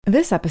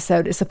This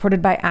episode is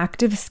supported by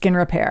Active Skin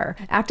Repair.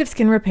 Active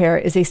Skin Repair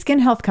is a skin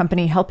health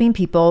company helping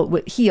people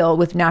heal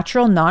with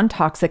natural,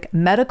 non-toxic,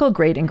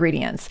 medical-grade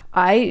ingredients.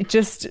 I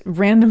just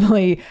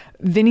randomly,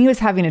 Vinny was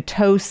having a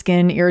toe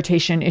skin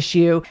irritation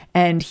issue,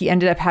 and he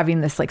ended up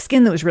having this like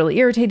skin that was really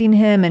irritating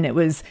him, and it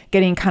was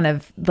getting kind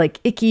of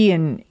like icky,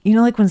 and you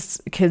know, like when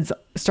kids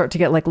start to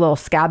get like little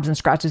scabs and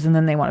scratches and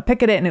then they want to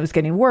pick at it, and it was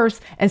getting worse.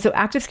 And so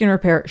Active Skin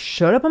Repair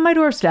showed up on my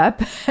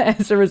doorstep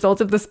as a result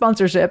of the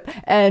sponsorship,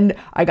 and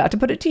I got to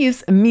put it to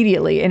use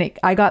immediately. And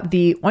I got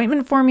the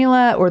ointment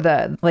formula, or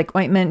the like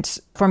ointment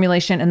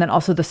formulation, and then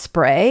also the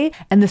spray,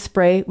 and the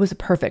spray was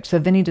perfect. So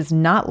Vinny does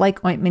not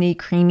like ointmenty,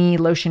 creamy,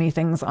 lotiony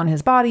things on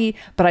his body,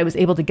 but I was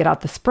able to get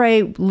out the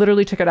spray,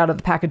 literally took it out of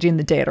the packaging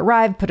the day it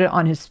arrived, put it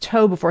on his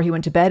toe before he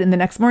went to bed. And the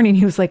next morning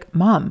he was like,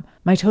 "Mom,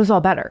 my toe's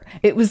all better."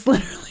 It was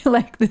literally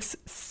like this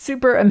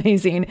super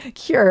amazing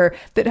cure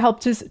that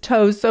helped his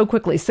toes so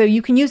quickly. So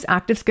you can use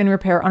Active Skin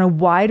Repair on a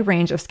wide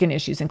range of skin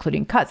issues,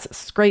 including cuts,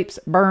 scrapes,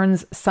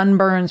 burns,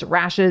 sunburns,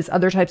 rashes,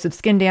 other types of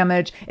skin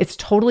damage. It's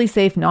totally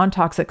safe,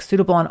 non-toxic,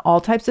 suitable on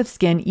all types of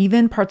skin,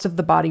 even parts of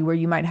the body where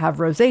you might have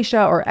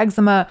rosacea or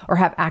eczema or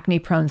have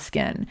acne-prone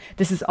skin.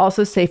 This is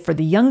also safe for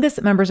the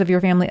youngest members of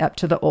your family up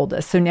to the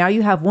oldest. So now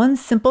you have one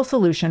simple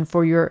solution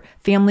for your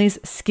family's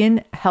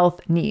skin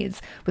health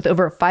needs. With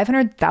over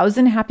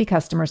 500,000 happy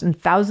customers and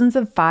thousands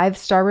of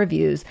 5-star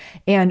reviews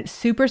and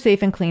super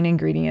safe and clean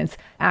ingredients,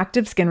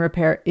 Active Skin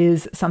Repair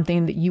is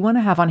something that you want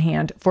to have on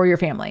hand for your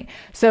family.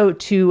 So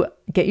to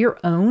get your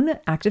own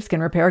Active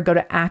Skin Repair, go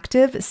to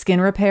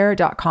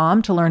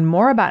activeskinrepair.com to learn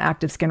more about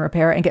Active Skin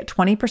Repair and get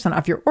 20%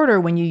 off your order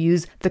when you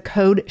use the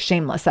code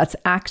SHAMELESS. That's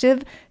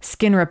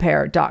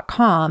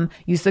activeskinrepair.com.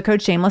 Use the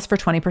code SHAMELESS for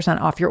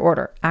 20% off your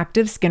order.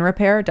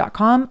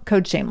 activeskinrepair.com,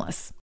 code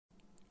SHAMELESS.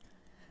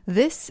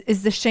 This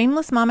is the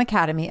Shameless Mom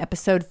Academy,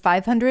 episode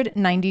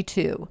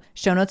 592.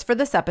 Show notes for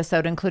this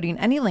episode, including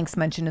any links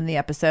mentioned in the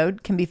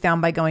episode, can be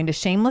found by going to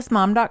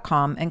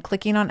shamelessmom.com and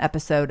clicking on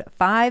episode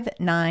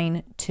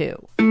 592.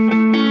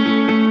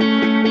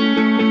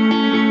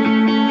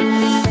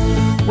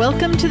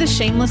 Welcome to the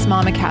Shameless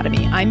Mom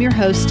Academy. I'm your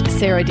host,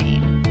 Sarah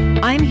Dean.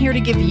 I'm here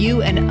to give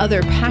you and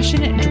other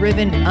passionate,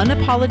 driven,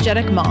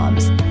 unapologetic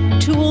moms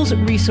tools,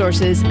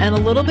 resources, and a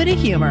little bit of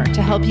humor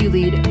to help you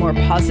lead more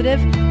positive,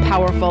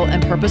 powerful,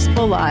 and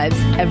purposeful lives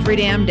every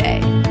damn day.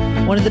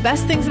 One of the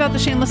best things about the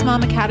Shameless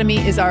Mom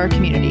Academy is our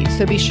community,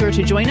 so be sure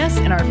to join us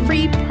in our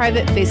free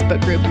private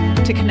Facebook group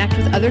to connect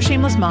with other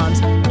shameless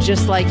moms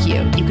just like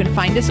you. You can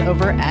find us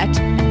over at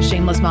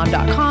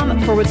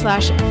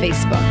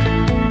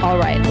shamelessmom.com/Facebook. All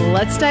right,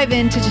 let's dive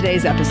into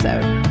today's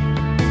episode.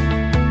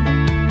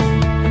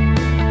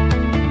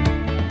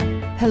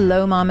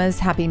 Hello, mamas.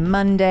 Happy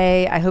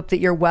Monday. I hope that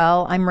you're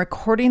well. I'm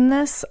recording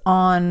this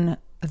on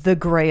the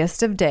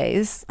grayest of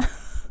days.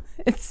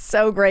 It's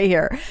so gray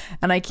here,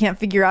 and I can't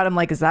figure out, I'm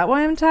like, is that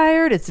why I'm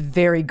tired? It's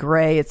very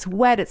gray. It's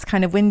wet. It's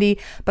kind of windy,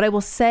 but I will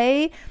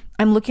say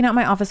I'm looking out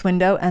my office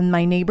window and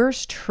my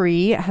neighbor's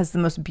tree has the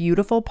most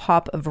beautiful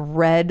pop of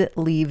red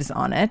leaves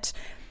on it.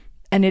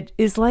 And it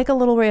is like a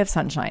little ray of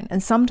sunshine.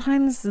 And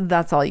sometimes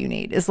that's all you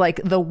need, is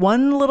like the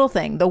one little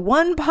thing, the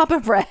one pop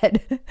of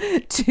red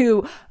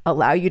to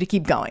allow you to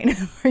keep going,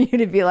 for you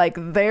to be like,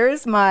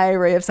 there's my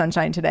ray of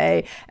sunshine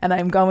today. And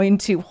I'm going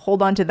to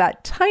hold on to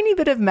that tiny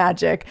bit of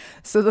magic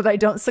so that I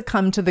don't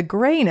succumb to the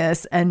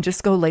grayness and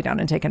just go lay down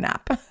and take a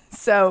nap.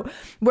 So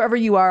wherever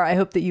you are, I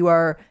hope that you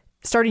are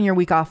starting your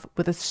week off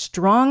with a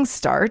strong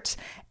start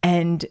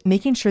and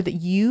making sure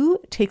that you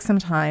take some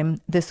time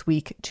this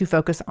week to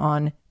focus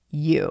on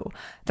you.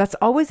 That's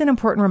always an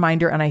important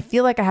reminder. And I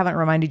feel like I haven't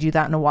reminded you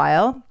that in a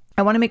while.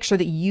 I want to make sure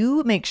that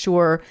you make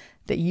sure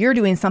that you're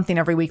doing something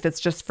every week that's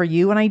just for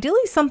you. And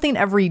ideally something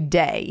every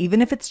day, even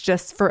if it's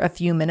just for a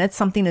few minutes,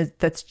 something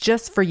that's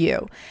just for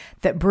you,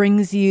 that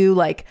brings you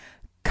like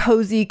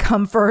cozy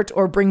comfort,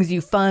 or brings you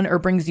fun, or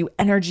brings you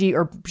energy,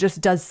 or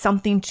just does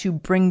something to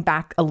bring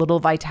back a little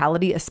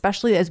vitality,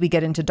 especially as we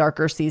get into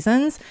darker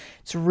seasons.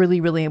 It's really,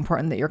 really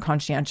important that you're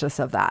conscientious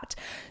of that.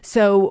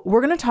 So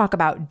we're going to talk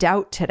about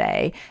doubt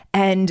today.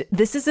 And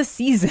this is a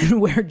season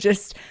where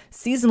just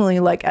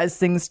seasonally, like as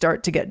things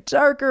start to get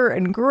darker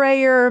and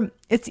grayer,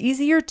 it's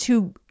easier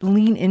to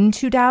lean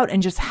into doubt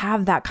and just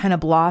have that kind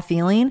of blah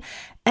feeling.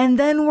 And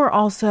then we're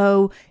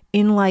also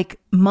in like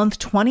month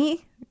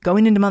 20,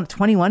 going into month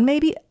 21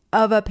 maybe,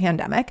 of a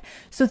pandemic.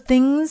 So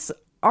things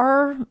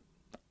are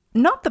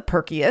not the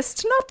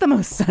perkiest, not the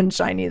most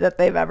sunshiny that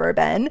they've ever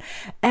been.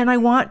 And I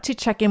want to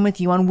check in with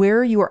you on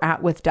where you are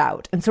at with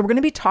doubt. And so we're going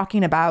to be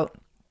talking about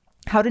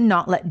how to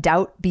not let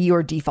doubt be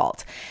your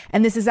default.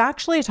 And this is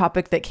actually a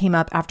topic that came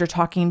up after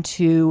talking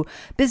to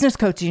business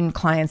coaching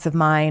clients of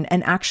mine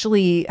and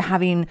actually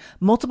having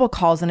multiple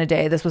calls in a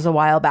day. This was a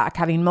while back,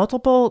 having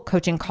multiple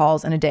coaching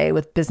calls in a day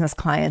with business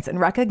clients and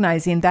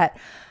recognizing that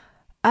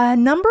a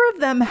number of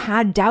them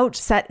had doubt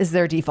set as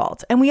their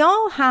default. And we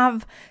all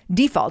have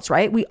defaults,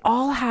 right? We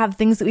all have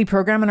things that we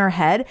program in our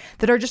head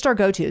that are just our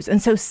go-tos.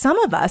 And so some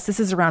of us, this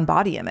is around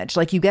body image.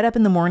 Like you get up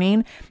in the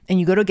morning and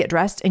you go to get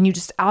dressed and you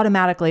just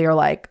automatically are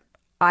like,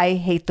 I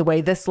hate the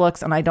way this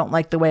looks and I don't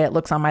like the way it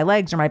looks on my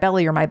legs or my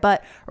belly or my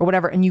butt or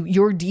whatever. And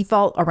your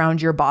default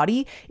around your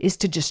body is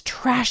to just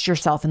trash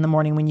yourself in the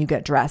morning when you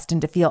get dressed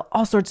and to feel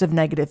all sorts of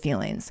negative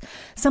feelings.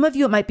 Some of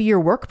you, it might be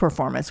your work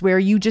performance where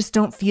you just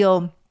don't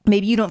feel,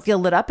 maybe you don't feel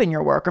lit up in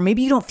your work, or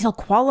maybe you don't feel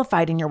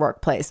qualified in your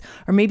workplace,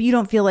 or maybe you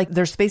don't feel like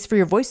there's space for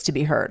your voice to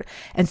be heard.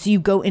 And so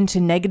you go into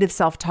negative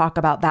self-talk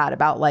about that,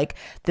 about like,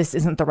 this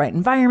isn't the right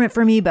environment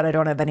for me, but I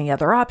don't have any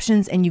other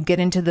options. And you get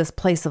into this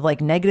place of like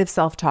negative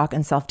self-talk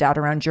and self-doubt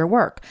around your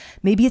work.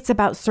 Maybe it's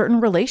about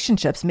certain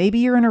relationships. Maybe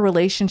you're in a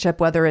relationship,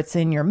 whether it's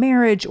in your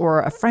marriage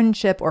or a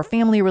friendship or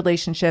family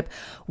relationship,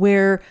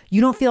 where you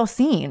don't feel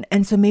seen.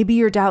 And so maybe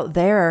your doubt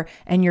there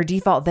and your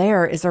default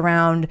there is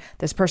around,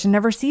 this person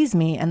never sees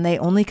me and they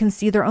only can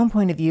see their own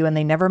point of view and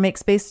they never make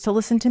space to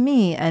listen to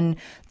me. And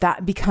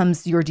that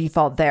becomes your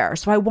default there.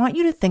 So I want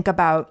you to think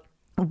about,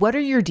 what are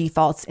your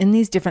defaults in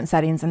these different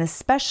settings? And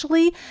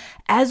especially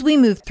as we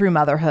move through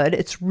motherhood,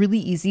 it's really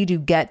easy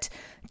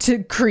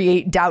to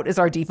create doubt as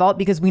our default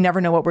because we never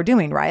know what we're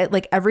doing, right?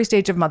 Like every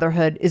stage of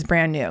motherhood is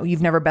brand new.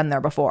 You've never been there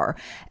before.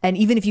 And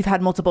even if you've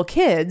had multiple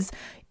kids,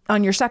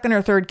 on your second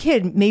or third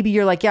kid, maybe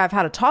you're like, yeah, I've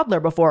had a toddler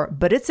before,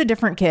 but it's a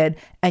different kid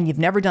and you've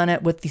never done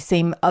it with the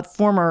same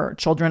former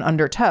children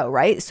under tow,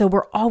 right? So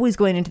we're always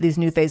going into these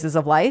new phases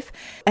of life.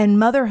 And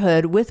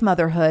with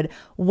motherhood,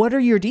 what are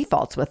your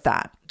defaults with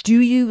that? Do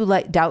you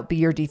let doubt be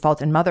your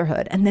default in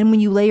motherhood? And then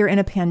when you layer in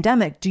a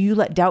pandemic, do you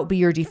let doubt be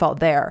your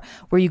default there,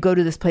 where you go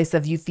to this place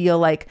of you feel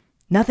like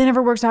nothing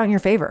ever works out in your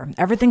favor?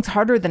 Everything's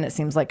harder than it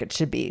seems like it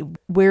should be.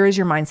 Where is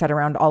your mindset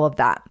around all of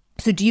that?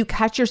 So do you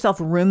catch yourself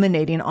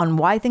ruminating on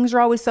why things are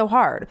always so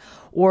hard,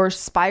 or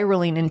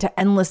spiraling into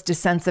endless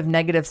descents of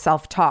negative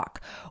self-talk,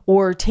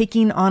 or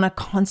taking on a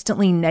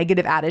constantly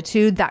negative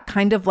attitude, that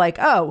kind of like,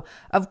 oh,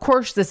 of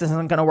course this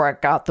isn't going to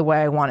work out the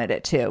way I wanted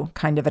it to,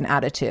 kind of an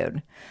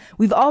attitude?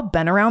 We've all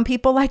been around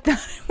people like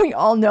that. We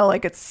all know,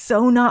 like, it's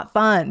so not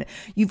fun.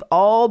 You've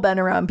all been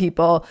around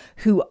people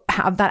who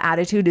have that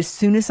attitude. As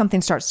soon as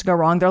something starts to go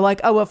wrong, they're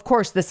like, oh, of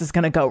course this is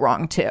going to go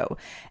wrong too.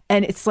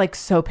 And it's like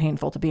so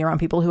painful to be around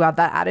people who have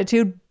that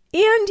attitude.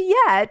 And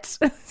yet,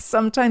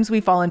 sometimes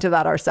we fall into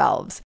that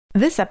ourselves.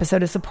 This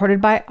episode is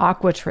supported by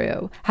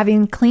AquaTrue.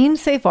 Having clean,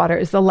 safe water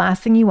is the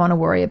last thing you want to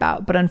worry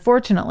about. But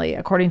unfortunately,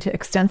 according to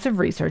extensive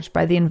research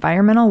by the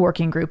Environmental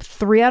Working Group,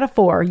 3 out of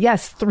 4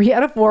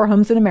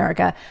 homes in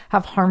America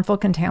have harmful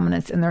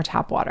contaminants in their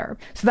tap water.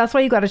 So that's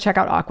why you got to check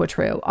out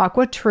AquaTrue.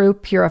 AquaTrue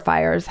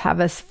purifiers have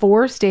a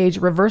 4-stage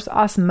reverse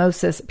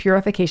osmosis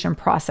purification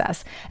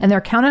process. And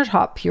their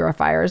countertop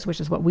purifiers,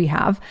 which is what we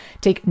have,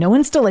 take no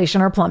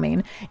installation or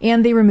plumbing,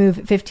 and they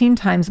remove 15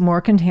 times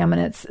more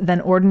contaminants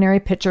than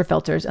ordinary pitcher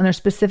filters. And they're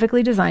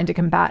specifically designed to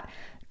combat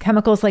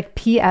chemicals like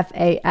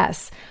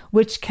PFAS,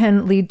 which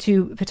can lead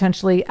to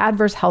potentially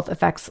adverse health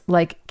effects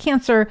like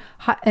cancer,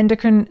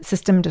 endocrine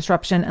system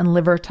disruption, and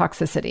liver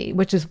toxicity,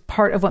 which is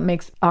part of what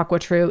makes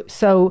AquaTrue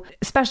so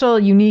special,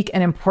 unique,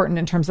 and important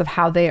in terms of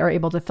how they are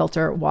able to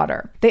filter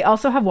water. They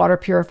also have water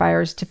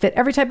purifiers to fit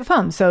every type of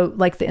home. So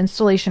like the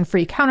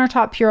installation-free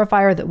countertop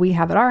purifier that we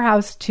have at our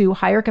house, to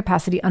higher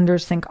capacity under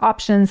sink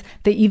options.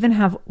 They even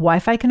have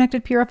Wi-Fi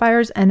connected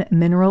purifiers and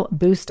mineral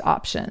boost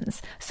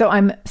options. So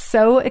I'm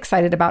so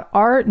excited about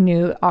our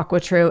new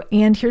AquaTrue.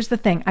 And here's the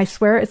thing, I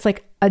swear it's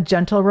like a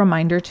gentle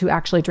reminder to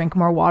actually drink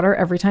more water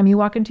every time you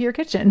walk into your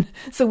kitchen.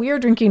 So we are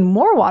drinking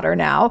more water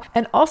now,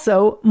 and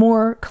also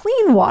more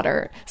clean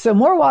water. So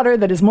more water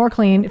that is more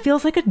clean. It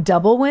feels like a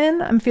double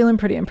win. I'm feeling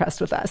pretty impressed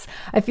with us.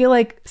 I feel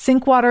like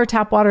sink water,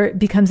 tap water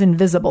becomes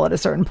invisible at a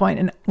certain point.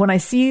 And when I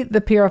see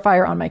the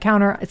purifier on my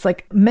counter, it's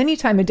like many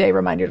times a day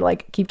reminder to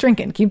like, keep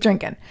drinking, keep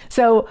drinking.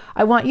 So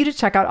I want you to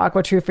check out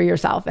AquaTrue for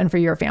yourself and for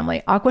your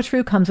family.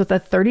 AquaTrue comes with a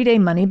 30-day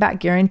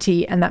money-back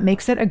guarantee, and that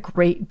makes it a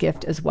great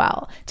gift as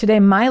well. Today,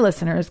 my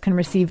listeners can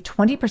receive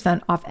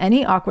 20% off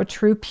any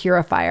AquaTrue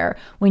purifier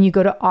when you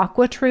go to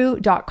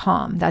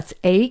aquatrue.com. That's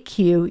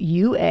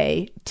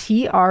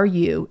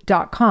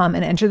AQUATRU.com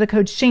and enter the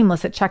code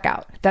shameless at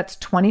checkout. That's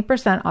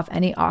 20% off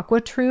any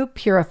AquaTrue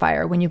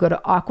purifier when you go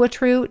to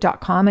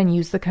aquatrue.com and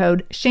use the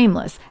code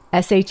shameless,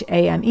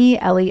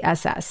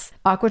 SHAMELESS.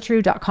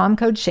 aquatrue.com,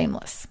 code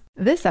shameless.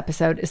 This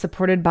episode is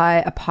supported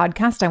by a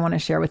podcast I want to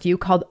share with you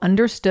called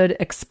Understood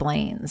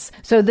Explains.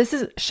 So this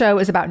show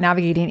is about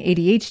navigating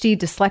ADHD,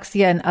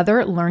 dyslexia, and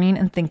other learning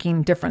and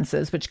thinking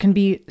differences, which can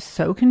be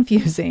so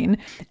confusing.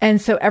 And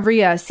so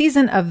every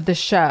season of the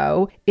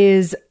show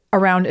is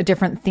around a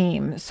different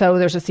theme. So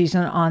there's a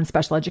season on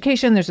special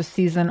education, there's a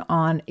season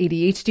on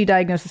ADHD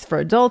diagnosis for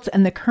adults,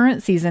 and the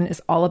current season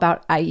is all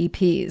about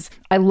IEPs.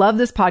 I love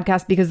this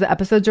podcast because the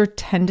episodes are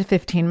 10 to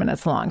 15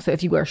 minutes long. So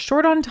if you are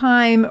short on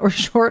time or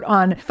short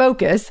on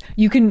focus,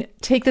 you can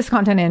take this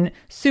content in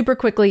super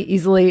quickly,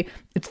 easily.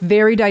 It's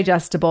very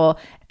digestible.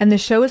 And the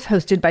show is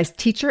hosted by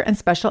teacher and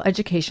special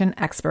education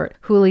expert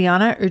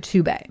Juliana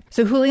Urtubey.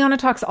 So Juliana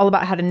talks all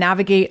about how to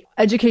navigate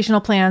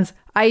educational plans,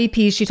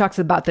 IEPs, she talks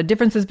about the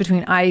differences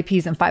between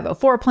IEPs and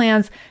 504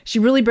 plans. She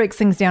really breaks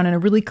things down in a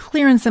really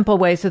clear and simple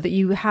way so that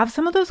you have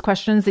some of those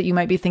questions that you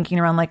might be thinking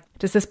around, like,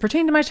 does this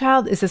pertain to my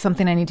child? Is this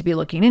something I need to be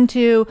looking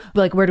into?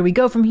 Like, where do we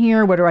go from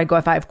here? Where do I go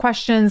if I have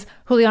questions?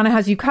 Juliana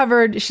has you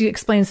covered. She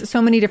explains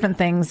so many different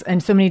things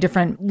and so many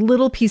different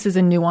little pieces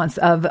and nuance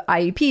of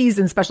IEPs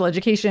and special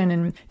education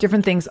and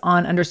different things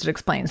on Understood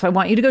Explains. So I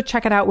want you to go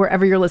check it out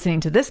wherever you're listening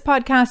to this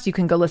podcast. You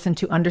can go listen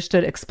to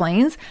Understood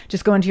Explains.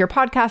 Just go into your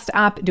podcast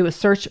app, do a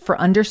search for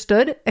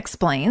Understood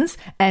Explains,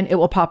 and it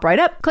will pop right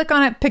up. Click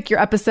on it, pick your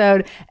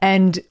episode,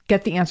 and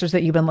get the answers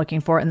that you've been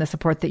looking for and the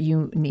support that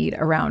you need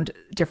around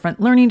different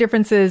learning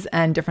differences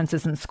and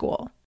differences in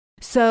school.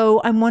 So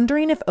I'm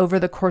wondering if over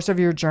the course of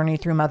your journey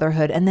through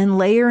motherhood and then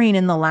layering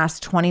in the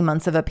last 20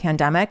 months of a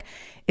pandemic,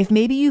 if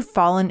maybe you've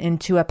fallen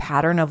into a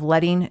pattern of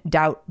letting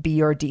doubt be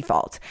your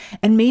default.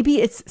 And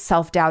maybe it's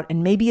self-doubt,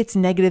 and maybe it's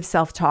negative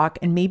self-talk,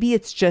 and maybe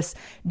it's just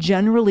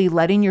generally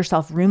letting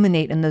yourself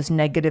ruminate in those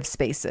negative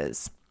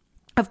spaces.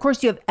 Of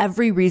course, you have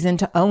every reason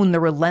to own the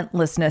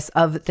relentlessness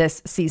of this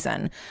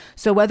season.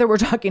 So whether we're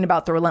talking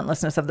about the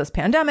relentlessness of this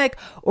pandemic,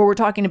 or we're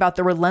talking about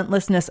the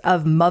relentlessness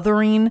of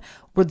mothering,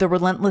 or the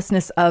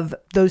relentlessness of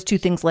those two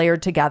things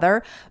layered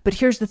together. But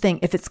here's the thing,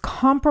 if it's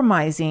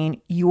compromising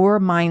your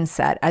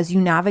mindset as you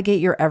navigate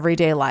your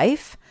everyday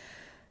life,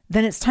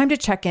 then it's time to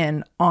check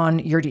in on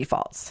your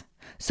defaults.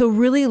 So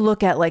really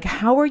look at, like,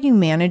 how are you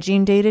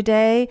managing day to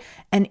day?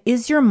 And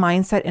is your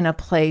mindset in a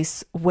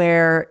place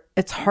where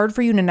it's hard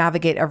for you to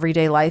navigate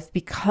everyday life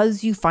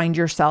because you find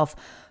yourself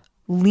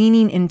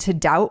leaning into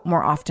doubt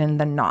more often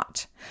than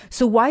not?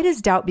 So why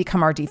does doubt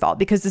become our default?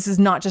 Because this is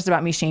not just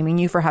about me shaming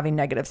you for having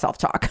negative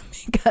self-talk,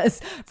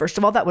 because first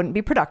of all, that wouldn't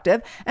be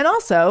productive. And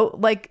also,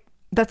 like,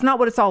 that's not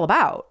what it's all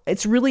about.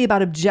 It's really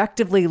about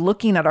objectively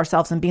looking at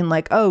ourselves and being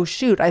like, oh,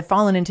 shoot, I've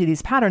fallen into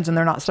these patterns and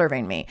they're not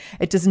serving me.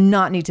 It does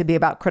not need to be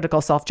about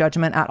critical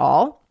self-judgment at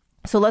all.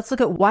 So let's look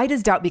at, why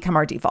does doubt become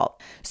our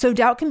default? So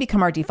doubt can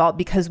become our default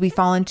because we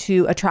fall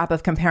into a trap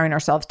of comparing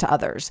ourselves to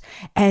others.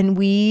 And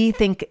we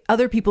think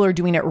other people are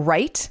doing it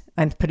right,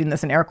 I'm putting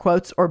this in air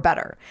quotes, or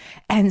better.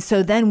 And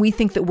so then we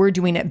think that we're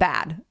doing it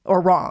bad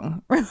or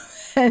wrong.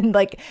 And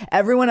like,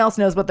 everyone else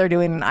knows what they're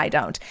doing and I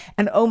don't.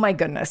 And oh my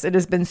goodness, it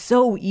has been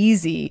so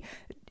easy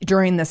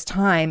during this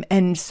time,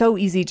 and so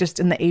easy just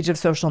in the age of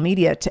social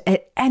media, to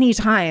at any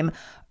time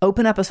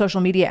open up a social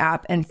media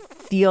app and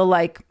feel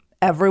like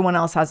everyone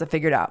else has it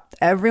figured out.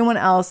 Everyone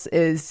else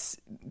is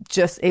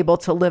just able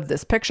to live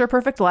this picture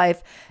perfect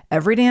life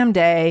every damn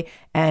day.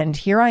 And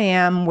here I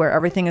am, where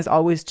everything is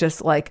always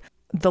just like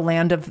the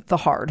land of the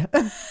hard.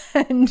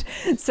 And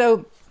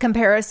so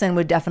comparison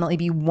would definitely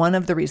be one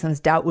of the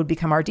reasons doubt would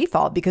become our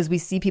default, because we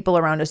see people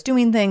around us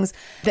doing things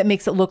that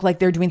makes it look like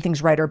they're doing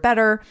things right or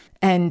better.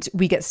 And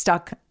we get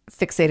stuck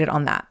fixated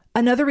on that.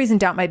 Another reason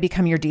doubt might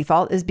become your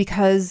default is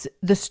because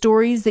the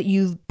stories that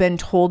you've been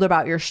told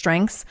about your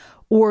strengths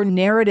or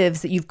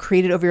narratives that you've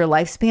created over your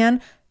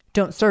lifespan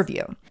don't serve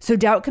you. So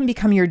doubt can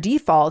become your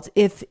default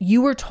if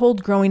you were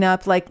told growing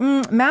up, like,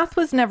 math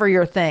was never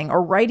your thing,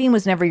 or writing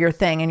was never your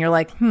thing. And you're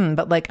like,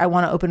 but like, I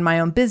want to open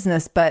my own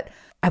business, but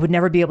I would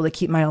never be able to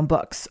keep my own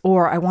books,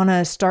 or I want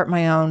to start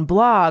my own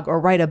blog or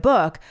write a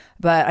book.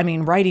 But I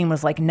mean, writing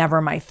was like never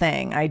my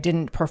thing. I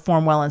didn't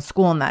perform well in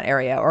school in that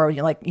area, or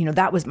like,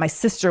 that was, my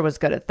sister was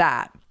good at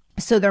that.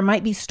 So there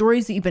might be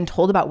stories that you've been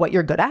told about what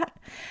you're good at,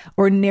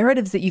 or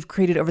narratives that you've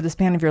created over the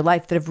span of your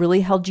life that have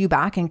really held you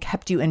back and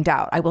kept you in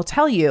doubt. I will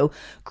tell you,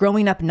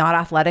 growing up not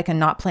athletic and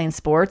not playing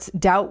sports,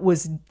 doubt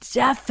was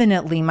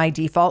definitely my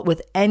default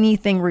with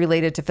anything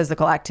related to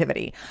physical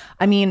activity.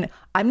 I mean,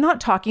 I'm not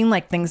talking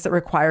like things that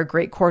require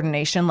great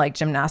coordination, like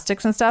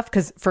gymnastics and stuff,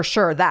 because for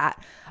sure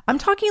that. I'm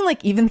talking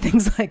like even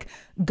things like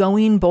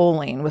going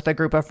bowling with a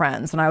group of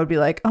friends. And I would be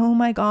like, oh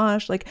my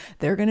gosh, like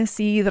they're going to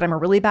see that I'm a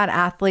really bad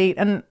athlete.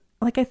 And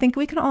like, I think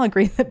we can all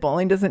agree that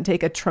bowling doesn't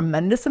take a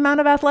tremendous amount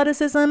of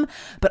athleticism,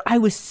 but I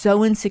was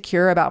so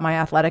insecure about my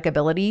athletic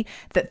ability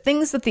that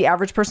things that the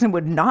average person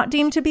would not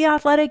deem to be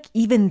athletic,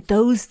 even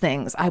those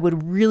things, I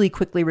would really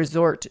quickly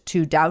resort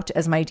to doubt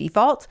as my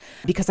default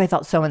because I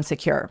felt so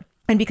insecure.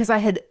 And because I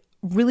had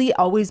really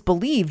always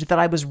believed that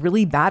I was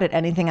really bad at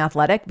anything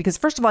athletic, because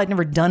first of all, I'd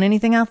never done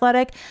anything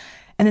athletic.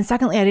 And then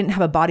secondly, I didn't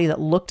have a body that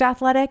looked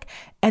athletic.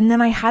 And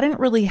then I hadn't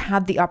really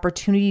had the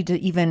opportunity to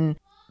even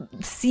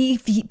see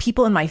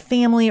people in my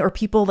family, or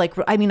people like,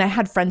 I mean, I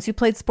had friends who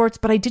played sports,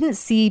 but I didn't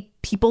see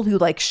people who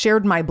like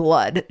shared my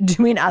blood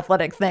doing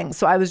athletic things.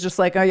 So I was just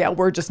like, oh yeah,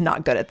 we're just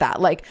not good at that.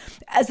 Like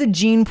as a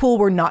gene pool,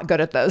 we're not good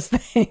at those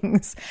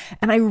things.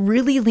 And I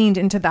really leaned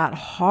into that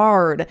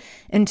hard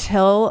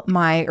until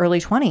my early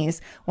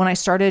 20s, when I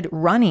started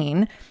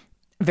running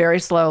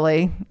very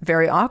slowly,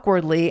 very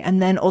awkwardly,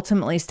 and then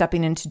ultimately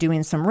stepping into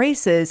doing some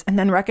races, and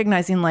then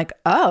recognizing like,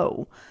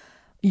 oh,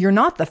 you're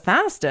not the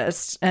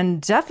fastest and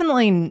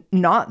definitely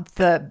not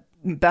the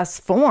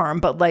best form,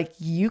 but like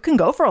you can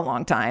go for a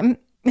long time.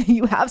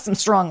 You have some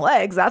strong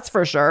legs, that's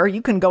for sure.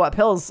 You can go up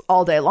hills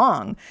all day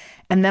long.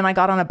 And then I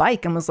got on a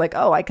bike and was like,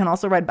 oh, I can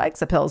also ride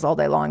bikes up hills all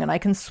day long and I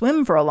can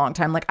swim for a long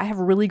time. Like I have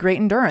really great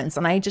endurance,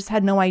 and I just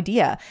had no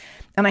idea.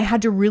 And I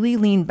had to really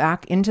lean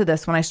back into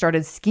this when I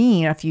started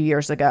skiing a few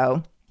years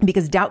ago,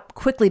 because doubt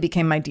quickly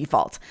became my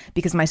default,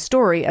 because my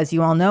story, as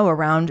you all know,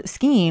 around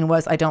skiing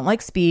was I don't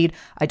like speed,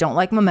 I don't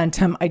like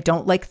momentum, I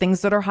don't like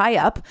things that are high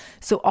up.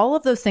 So all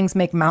of those things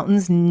make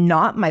mountains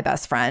not my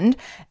best friend.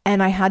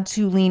 And I had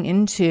to lean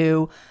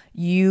into,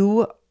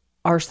 you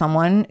are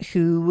someone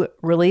who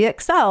really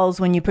excels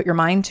when you put your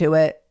mind to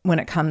it when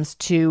it comes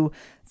to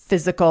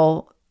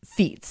physical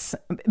feats,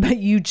 but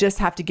you just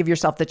have to give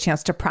yourself the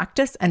chance to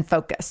practice and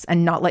focus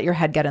and not let your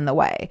head get in the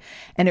way.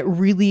 And it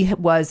really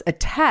was a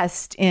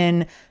test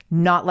in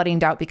not letting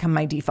doubt become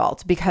my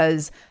default,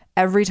 because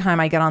every time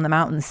I get on the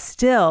mountain,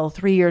 still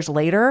 3 years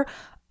later,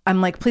 I'm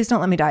like, please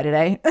don't let me die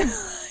today.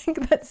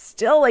 That's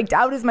still like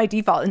doubt is my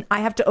default. And I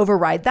have to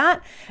override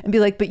that and be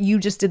like, but you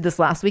just did this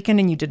last weekend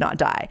and you did not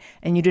die.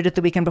 And you did it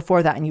the weekend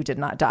before that and you did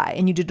not die.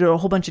 And you did it a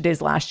whole bunch of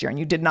days last year and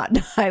you did not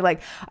die.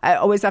 Like I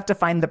always have to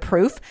find the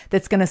proof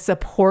that's going to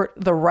support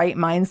the right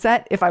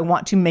mindset if I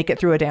want to make it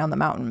through a day on the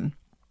mountain.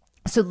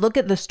 So look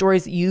at the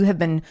stories that you have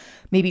been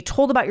maybe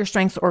told about your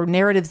strengths, or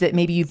narratives that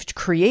maybe you've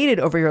created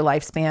over your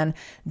lifespan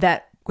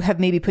that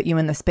have maybe put you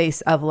in the space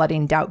of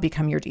letting doubt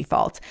become your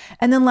default.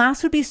 And then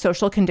last would be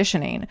social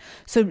conditioning.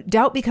 So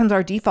doubt becomes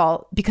our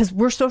default because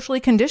we're socially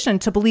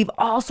conditioned to believe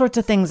all sorts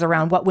of things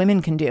around what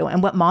women can do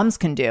and what moms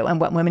can do and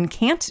what women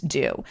can't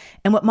do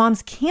and what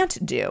moms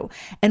can't do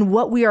and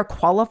what we are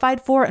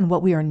qualified for and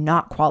what we are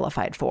not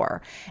qualified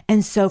for.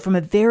 And so from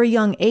a very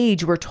young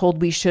age, we're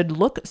told we should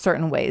look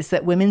certain ways,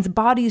 that women's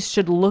bodies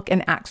should look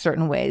and act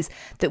certain ways,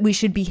 that we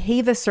should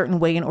behave a certain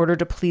way in order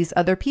to please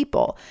other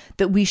people,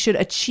 that we should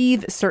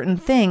achieve certain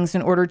things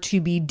in order to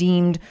be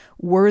deemed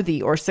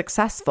worthy or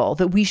successful,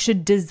 that we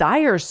should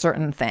desire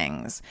certain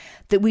things,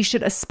 that we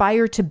should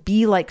aspire to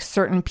be like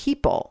certain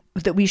people,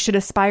 that we should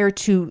aspire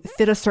to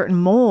fit a certain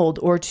mold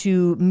or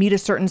to meet a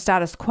certain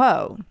status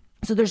quo.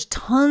 So there's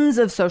tons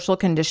of social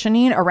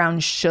conditioning around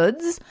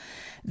shoulds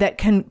that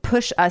can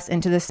push us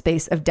into the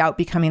space of doubt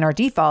becoming our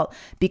default,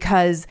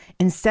 because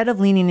instead of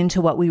leaning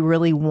into what we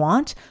really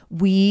want,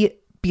 we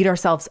beat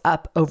ourselves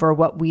up over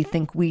what we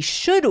think we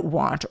should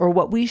want or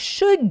what we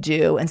should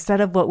do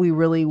instead of what we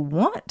really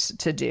want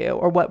to do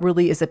or what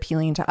really is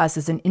appealing to us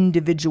as an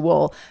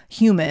individual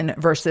human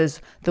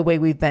versus the way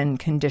we've been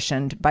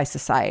conditioned by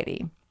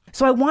society.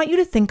 So I want you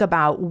to think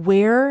about,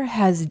 where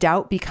has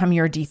doubt become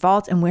your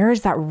default and where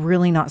is that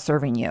really not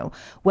serving you?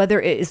 Whether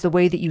it is the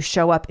way that you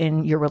show up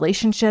in your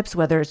relationships,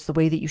 whether it's the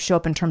way that you show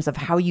up in terms of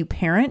how you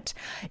parent.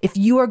 If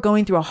you are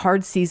going through a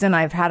hard season,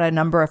 I've had a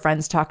number of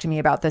friends talk to me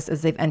about this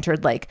as they've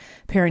entered like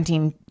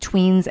parenting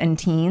tweens and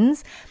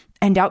teens.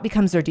 And doubt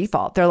becomes their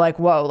default. They're like,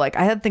 whoa, like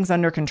I had things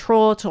under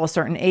control till a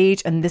certain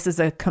age, and this is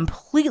a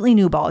completely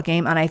new ball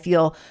game, and I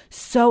feel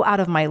so out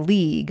of my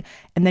league.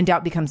 And then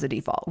doubt becomes the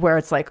default, where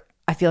it's like,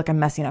 I feel like I'm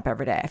messing up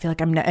every day. I feel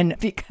like and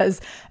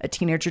because a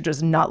teenager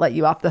does not let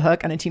you off the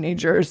hook, and a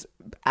teenager's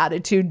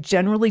attitude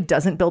generally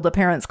doesn't build a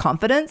parent's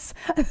confidence,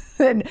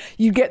 then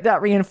you get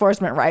that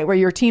reinforcement, right? Where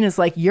your teen is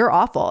like, you're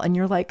awful. And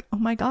you're like, oh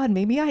my God,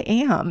 maybe I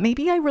am.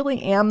 Maybe I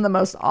really am the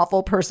most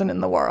awful person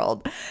in the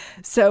world.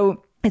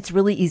 So it's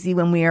really easy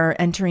when we are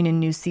entering in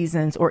new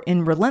seasons or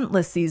in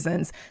relentless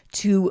seasons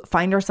to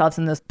find ourselves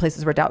in those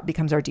places where doubt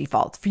becomes our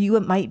default. For you,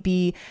 it might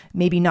be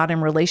maybe not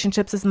in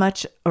relationships as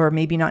much, or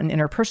maybe not in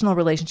interpersonal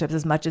relationships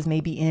as much as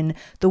maybe in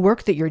the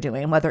work that you're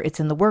doing, whether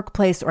it's in the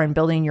workplace or in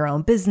building your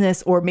own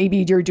business, or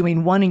maybe you're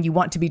doing one and you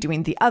want to be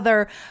doing the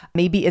other.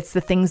 Maybe it's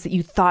the things that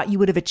you thought you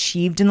would have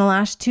achieved in the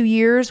last 2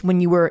 years when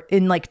you were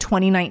in like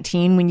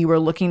 2019, when you were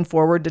looking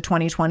forward to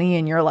 2020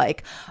 and you're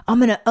like, I'm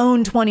going to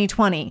own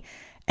 2020.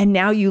 And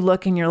now you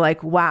look and you're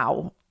like,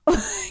 wow,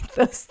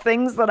 those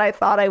things that I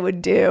thought I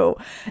would do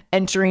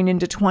entering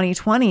into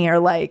 2020 are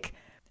like,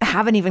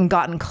 haven't even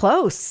gotten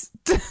close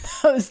to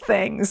those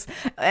things.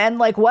 And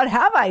like, what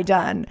have I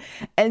done?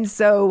 And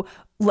so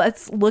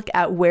let's look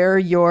at where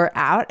you're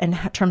at in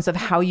terms of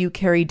how you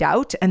carry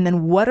doubt. And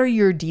then what are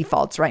your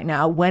defaults right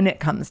now when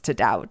it comes to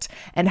doubt?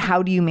 And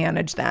how do you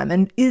manage them?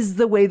 And is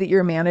the way that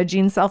you're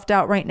managing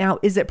self-doubt right now,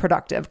 is it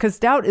productive? Because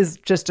doubt is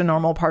just a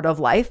normal part of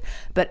life,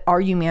 but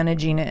are you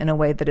managing it in a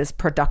way that is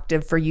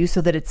productive for you so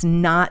that it's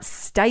not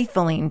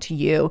stifling to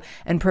you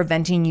and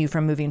preventing you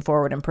from moving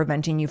forward and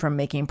preventing you from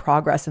making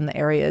progress in the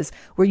areas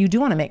where you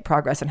do want to make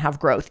progress and have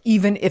growth,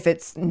 even if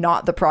it's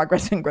not the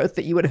progress and growth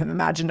that you would have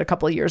imagined a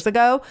couple of years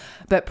ago,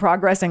 but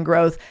progress and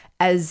growth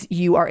as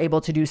you are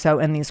able to do so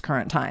in these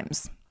current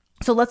times.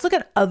 So let's look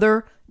at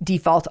other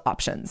default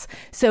options.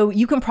 So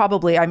you can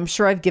probably, I'm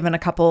sure I've given a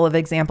couple of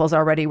examples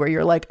already where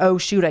you're like, oh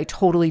shoot, I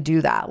totally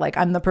do that. Like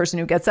I'm the person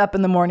who gets up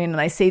in the morning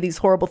and I say these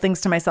horrible things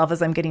to myself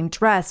as I'm getting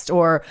dressed,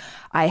 or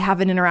I have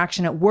an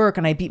interaction at work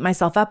and I beat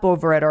myself up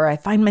over it, or I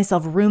find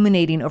myself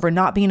ruminating over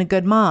not being a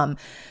good mom.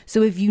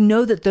 So if you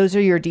know that those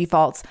are your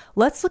defaults,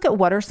 let's look at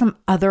what are some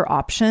other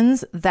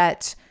options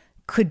that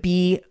could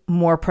be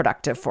more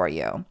productive for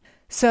you.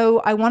 So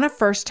I want to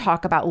first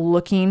talk about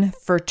looking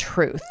for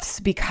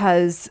truths,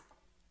 because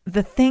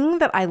the thing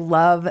that I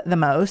love the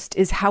most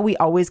is how we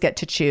always get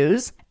to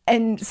choose.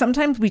 And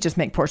sometimes we just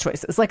make poor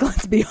choices. Like,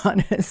 let's be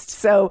honest.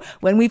 So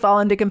when we fall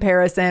into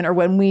comparison or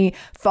when we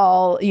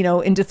fall,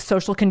 into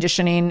social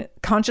conditioning,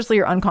 consciously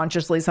or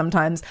unconsciously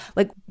sometimes,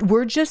 like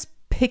we're just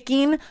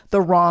picking the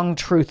wrong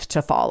truth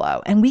to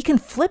follow. And we can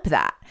flip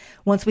that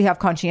once we have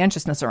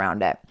conscientiousness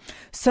around it.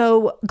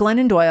 So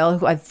Glennon Doyle,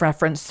 who I've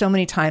referenced so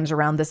many times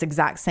around this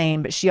exact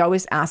same, but she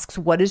always asks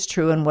what is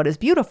true and what is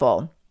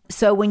beautiful.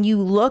 So when you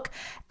look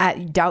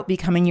at doubt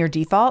becoming your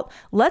default,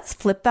 let's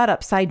flip that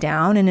upside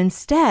down. And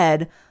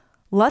instead,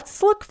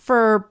 let's look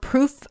for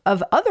proof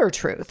of other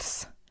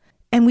truths.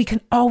 And we can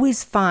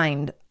always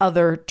find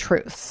other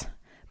truths.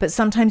 But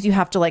sometimes you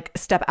have to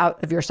step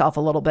out of yourself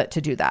a little bit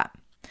to do that.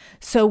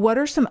 So what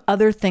are some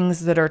other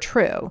things that are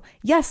true?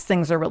 Yes,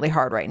 things are really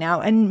hard right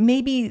now. And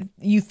maybe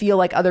you feel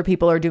like other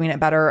people are doing it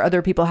better, or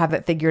other people have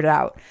it figured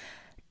out.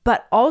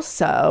 But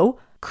also,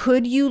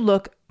 could you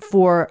look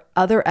for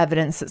other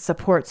evidence that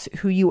supports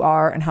who you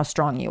are and how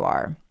strong you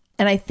are?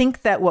 And I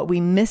think that what we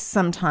miss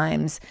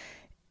sometimes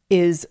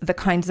is the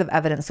kinds of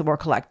evidence that we're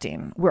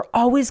collecting. We're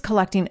always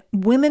collecting,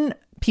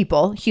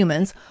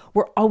 humans,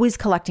 we're always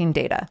collecting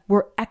data.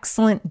 We're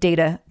excellent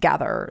data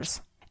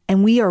gatherers.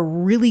 And we are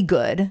really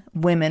good,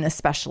 women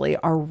especially,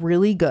 are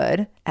really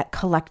good at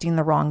collecting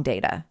the wrong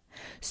data.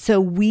 So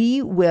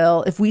we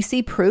will, if we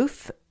see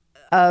proof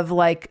of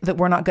that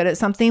we're not good at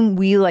something,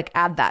 we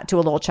add that to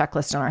a little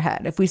checklist in our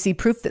head. If we see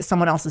proof that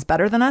someone else is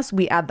better than us,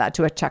 we add that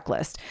to a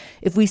checklist.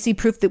 If we see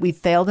proof that we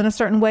failed in a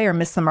certain way or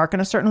missed the mark in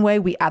a certain way,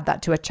 we add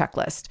that to a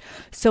checklist.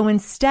 So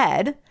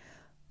instead,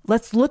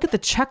 let's look at the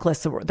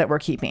checklist that we're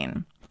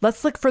keeping.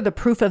 Let's look for the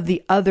proof of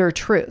the other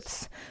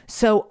truths.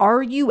 So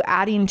are you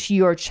adding to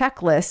your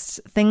checklist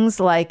things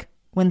like,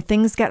 when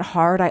things get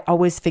hard, I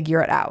always figure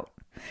it out?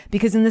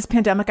 Because in this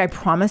pandemic, I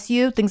promise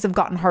you, things have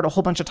gotten hard a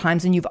whole bunch of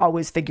times and you've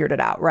always figured it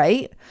out,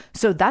 right?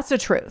 So that's a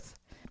truth.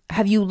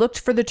 Have you looked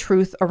for the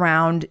truth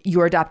around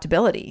your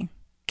adaptability?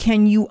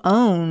 Can you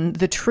own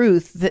the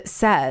truth that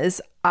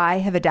says, I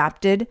have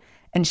adapted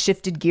and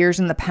shifted gears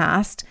in the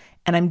past,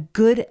 and I'm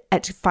good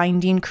at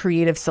finding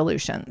creative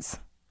solutions?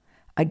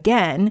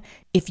 Again,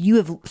 if you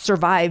have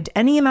survived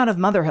any amount of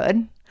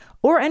motherhood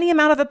or any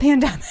amount of a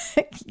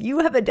pandemic, you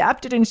have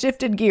adapted and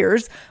shifted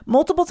gears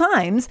multiple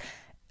times.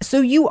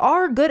 So you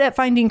are good at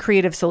finding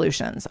creative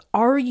solutions.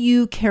 Are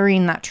you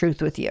carrying that truth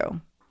with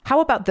you? How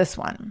about this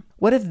one?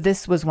 What if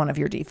this was one of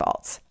your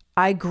defaults?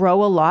 I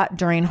grow a lot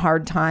during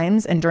hard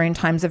times and during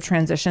times of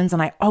transitions,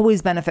 and I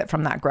always benefit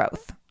from that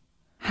growth.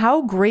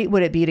 How great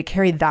would it be to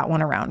carry that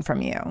one around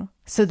from you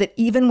so that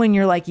even when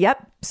you're like,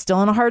 yep,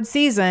 still in a hard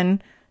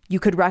season, you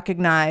could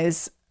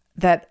recognize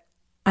that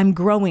I'm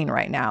growing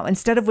right now.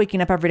 Instead of waking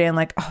up every day and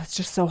it's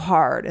just so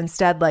hard.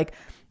 Instead,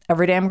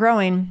 every day I'm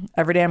growing,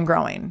 every day I'm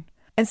growing.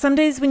 And some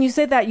days when you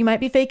say that, you might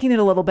be faking it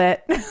a little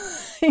bit.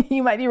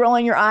 You might be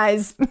rolling your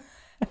eyes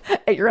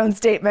at your own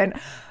statement.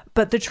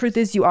 But the truth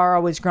is you are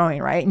always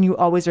growing, right? And you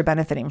always are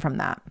benefiting from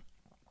that.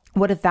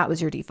 What if that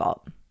was your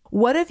default?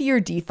 What if your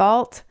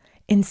default,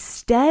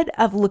 instead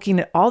of looking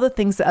at all the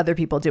things that other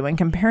people do and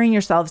comparing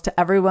yourself to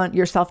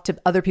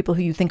other people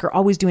who you think are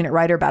always doing it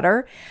right or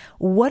better,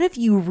 what if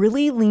you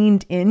really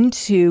leaned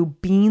into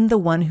being the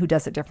one who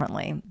does it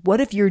differently?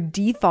 What if your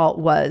default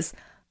was,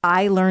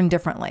 I learn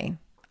differently,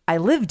 I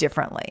live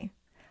differently,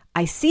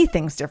 I see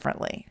things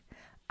differently,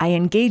 I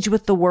engage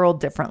with the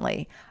world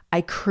differently,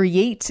 I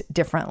create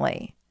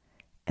differently,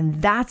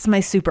 and that's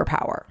my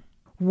superpower?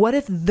 What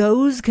if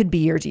those could be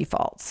your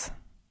defaults?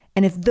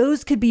 And if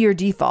those could be your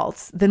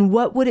defaults, then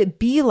what would it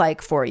be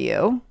like for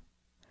you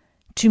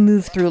to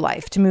move through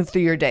life, to move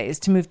through your days,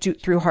 to move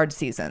through hard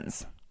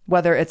seasons?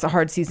 Whether it's a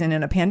hard season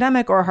in a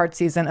pandemic or a hard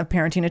season of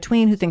parenting a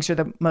tween who thinks you're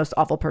the most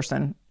awful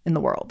person in the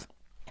world.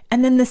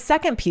 And then the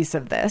second piece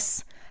of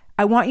this,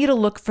 I want you to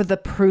look for the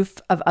proof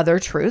of other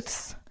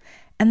truths.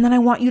 And then I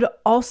want you to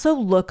also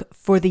look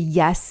for the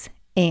yes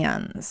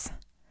ands.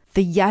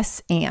 The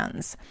yes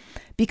ands.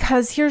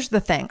 Because here's the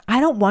thing,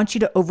 I don't want you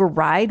to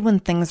override when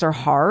things are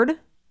hard.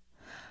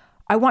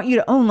 I want you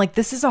to own,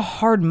 this is a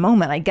hard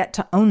moment. I get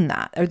to own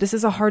that. Or this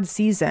is a hard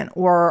season.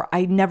 Or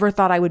I never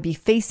thought I would be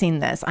facing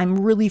this. I'm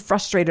really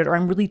frustrated, or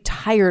I'm really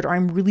tired, or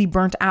I'm really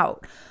burnt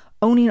out.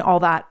 Owning all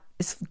that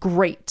is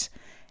great.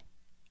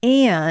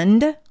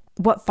 And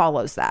what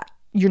follows that?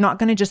 You're not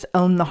going to just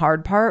own the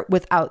hard part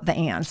without the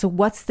and. So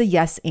what's the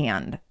yes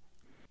and?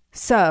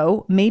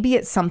 So maybe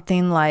it's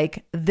something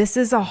like, this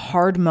is a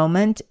hard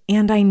moment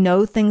and I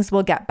know things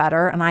will get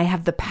better and I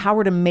have the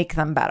power to make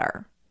them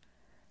better.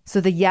 So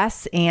the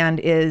yes and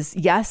is,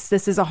 yes,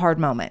 this is a hard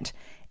moment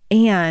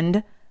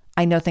and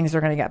I know things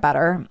are going to get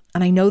better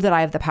and I know that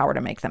I have the power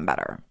to make them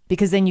better.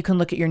 Because then you can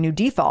look at your new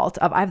default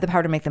of, I have the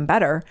power to make them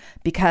better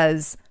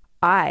because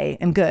I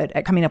am good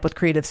at coming up with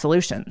creative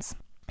solutions.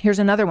 Here's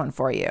another one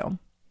for you.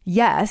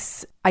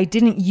 Yes, I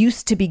didn't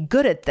used to be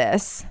good at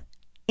this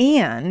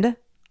and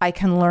I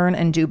can learn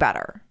and do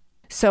better.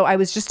 So I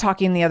was just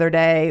talking the other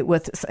day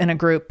in a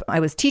group I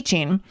was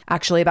teaching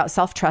actually about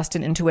self-trust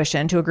and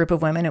intuition to a group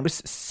of women. It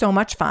was so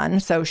much fun.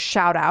 So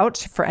shout out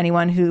for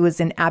anyone who was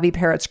in Abby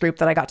Parrott's group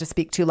that I got to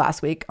speak to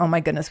last week. Oh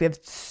my goodness, we have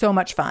so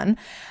much fun.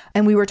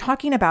 And we were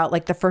talking about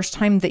like the first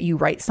time that you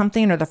write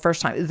something or the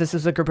first time, this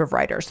is a group of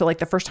writers. So like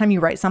the first time you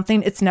write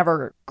something, it's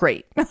never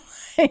great.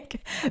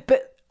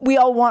 But we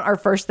all want our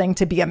first thing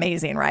to be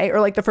amazing, right?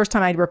 Or like the first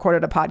time I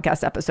recorded a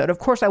podcast episode, of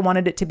course I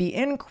wanted it to be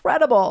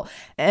incredible.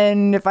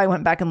 And if I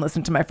went back and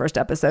listened to my first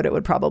episode,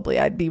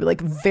 I'd be like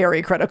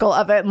very critical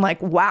of it and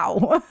like,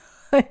 wow,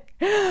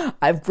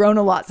 I've grown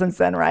a lot since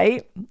then,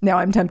 right? Now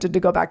I'm tempted to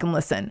go back and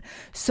listen.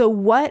 So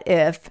what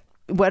if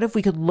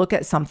we could look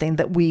at something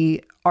that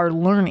we are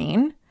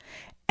learning,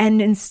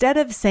 and instead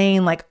of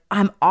saying like,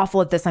 I'm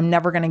awful at this, I'm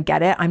never going to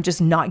get it, I'm just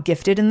not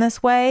gifted in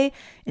this way,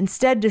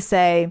 instead to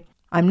say,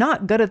 I'm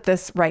not good at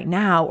this right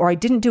now, or I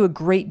didn't do a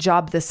great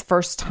job this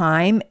first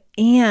time,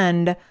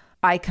 and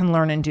I can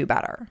learn and do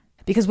better.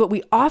 Because what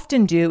we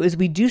often do is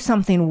we do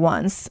something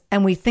once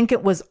and we think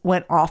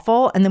went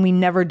awful, and then we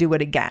never do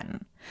it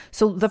again.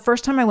 So the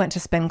first time I went to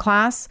spin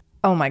class,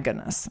 oh my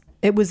goodness,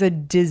 it was a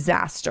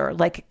disaster,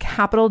 like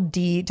capital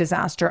D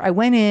disaster. I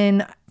went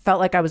in, felt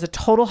like I was a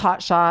total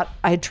hotshot.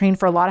 I had trained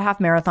for a lot of half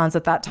marathons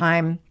at that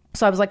time.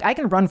 So I was like, I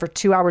can run for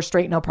 2 hours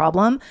straight, no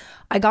problem.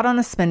 I got on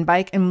a spin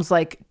bike and was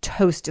like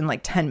toast in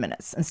like 10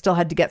 minutes and still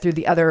had to get through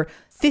the other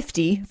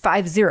 50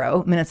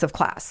 minutes of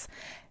class.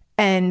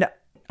 And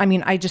I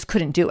mean, I just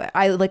couldn't do it.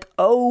 I like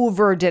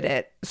overdid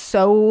it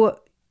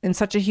in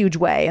such a huge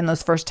way in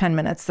those first 10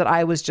 minutes that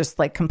I was just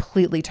like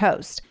completely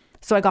toast.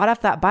 So I got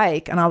off that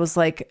bike and I was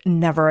like,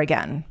 never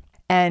again.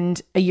 And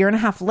a year and a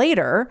half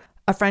later,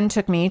 a friend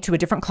took me to a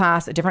different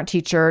class, a different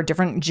teacher,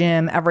 different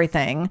gym,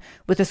 everything,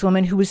 with this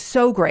woman who was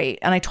so great.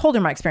 And I told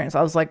her my experience.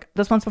 I was like,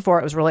 this once before,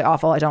 it was really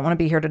awful. I don't want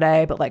to be here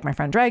today, but like my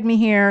friend dragged me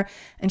here.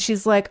 And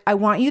she's like, I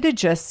want you to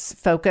just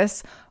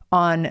focus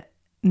on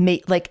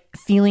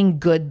feeling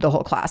good the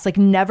whole class. Like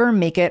never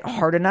make it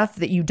hard enough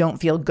that you don't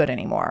feel good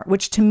anymore,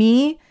 which to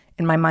me,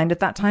 in my mind at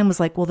that time was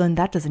like, well, then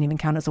that doesn't even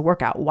count as a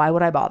workout. Why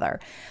would I bother?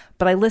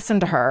 But I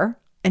listened to her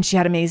and she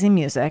had amazing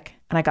music.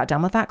 And I got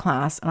done with that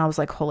class and I was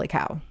like, holy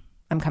cow,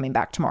 I'm coming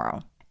back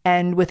tomorrow.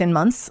 And within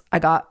months, I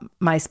got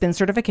my spin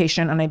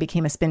certification and I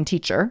became a spin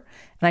teacher.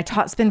 And I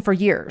taught spin for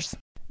years.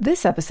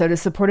 This episode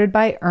is supported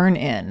by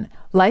EarnIn.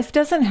 Life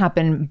doesn't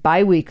happen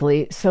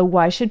bi-weekly, so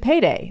why should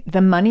payday?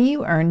 The money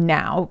you earn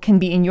now can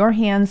be in your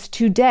hands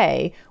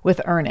today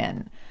with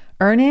EarnIn.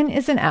 EarnIn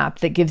is an app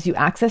that gives you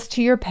access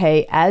to your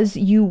pay as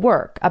you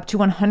work, up to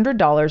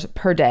 $100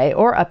 per day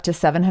or up to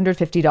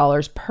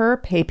 $750 per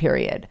pay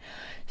period.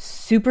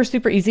 Super,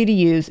 super easy to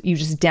use. You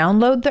just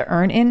download the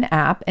EarnIn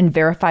app and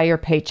verify your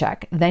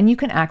paycheck. Then you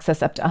can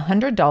access up to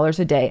 $100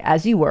 a day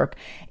as you work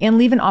and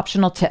leave an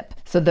optional tip.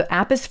 So the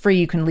app is free.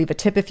 You can leave a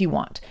tip if you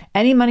want.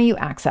 Any money you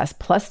access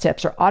plus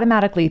tips are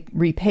automatically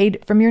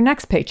repaid from your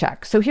next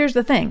paycheck. So here's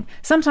the thing.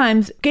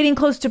 Sometimes getting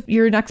close to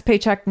your next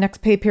paycheck,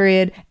 next pay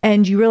period,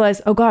 and you realize,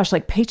 oh gosh,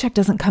 like paycheck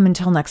doesn't come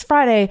until next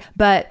Friday,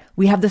 but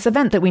we have this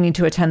event that we need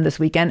to attend this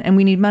weekend and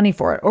we need money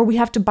for it. Or we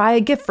have to buy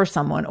a gift for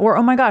someone. Or,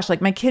 oh my gosh,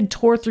 like my kid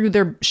tore through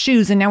their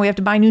shoes and now we have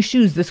to buy new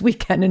shoes this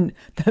weekend and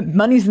the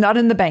money's not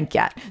in the bank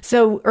yet.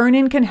 So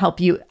EarnIn can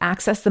help you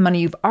access the money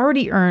you've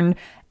already earned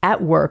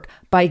at work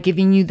by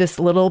giving you this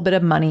little bit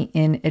of money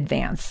in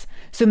advance.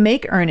 So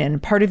make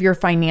EarnIn part of your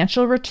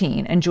financial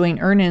routine and join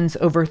EarnIn's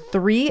over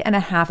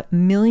 3.5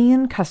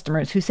 million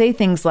customers who say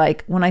things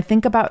like, when I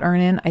think about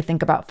EarnIn, I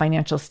think about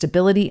financial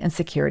stability and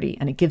security,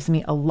 and it gives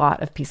me a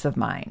lot of peace of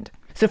mind.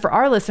 So for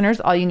our listeners,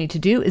 all you need to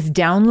do is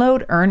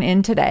download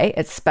EarnIn today.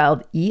 It's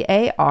spelled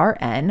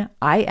EarnIn,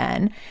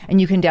 and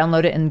you can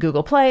download it in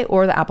Google Play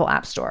or the Apple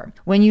App Store.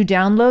 When you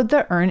download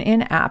the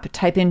EarnIn app,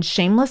 type in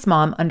Shameless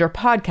Mom under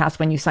podcast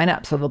when you sign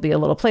up. So there'll be a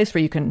little place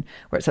where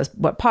it says,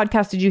 what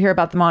podcast did you hear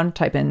about them on?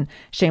 Type in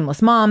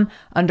Shameless Mom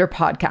under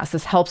podcast.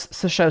 This helps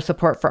to show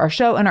support for our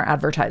show and our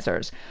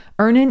advertisers.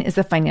 EarnIn is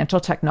a financial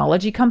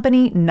technology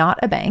company, not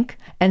a bank,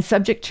 and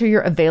subject to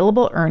your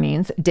available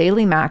earnings,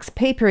 daily max,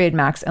 pay period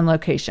max, and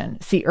location.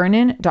 See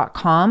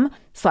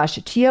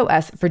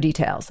earnin.com/TOS for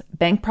details.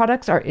 Bank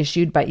products are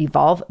issued by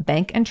Evolve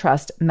Bank and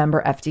Trust,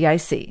 member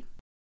FDIC.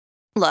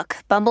 Look,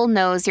 Bumble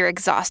knows you're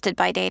exhausted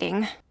by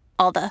dating.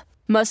 All the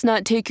must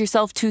not take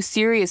yourself too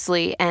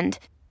seriously and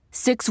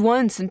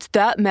 6'1" since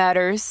that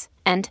matters.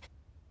 And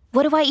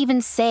what do I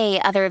even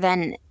say other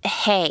than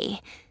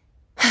hey?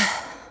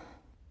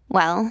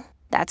 Well,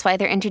 that's why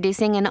they're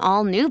introducing an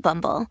all-new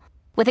Bumble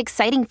with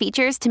exciting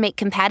features to make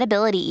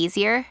compatibility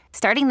easier,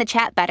 starting the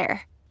chat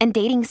better, and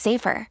dating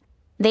safer.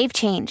 They've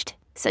changed,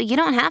 so you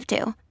don't have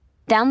to.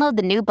 Download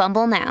the new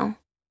Bumble now.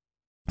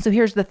 So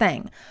here's the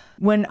thing.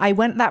 When I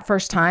went that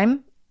first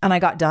time and I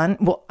got done,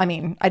 I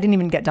didn't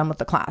even get done with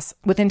the class.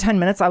 Within 10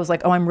 minutes, I was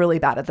like, oh, I'm really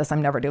bad at this.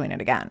 I'm never doing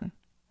it again.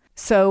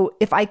 So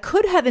if I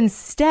could have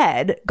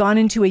instead gone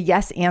into a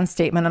yes and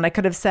statement and I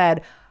could have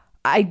said,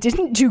 I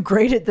didn't do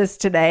great at this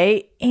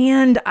today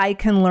and I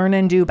can learn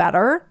and do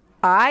better,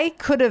 I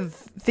could have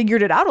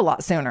figured it out a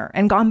lot sooner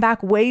and gone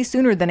back way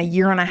sooner than a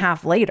year and a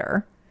half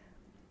later.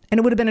 and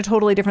it would have been a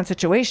totally different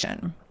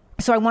situation.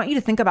 So I want you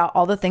to think about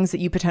all the things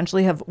that you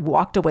potentially have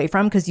walked away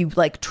from because you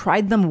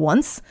tried them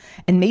once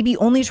and maybe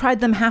only tried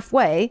them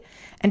halfway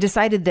and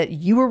decided that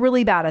you were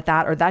really bad at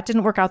that, or that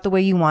didn't work out the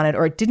way you wanted,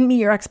 or it didn't meet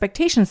your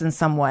expectations in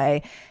some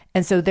way.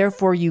 And so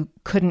therefore you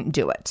couldn't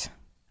do it.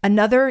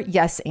 Another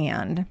yes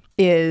and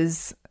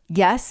is,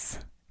 yes,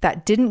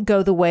 that didn't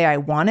go the way I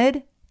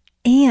wanted,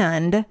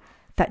 and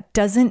that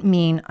doesn't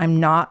mean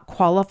I'm not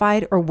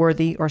qualified or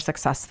worthy or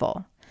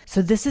successful.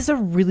 So this is a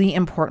really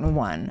important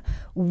one.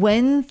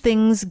 When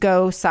things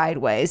go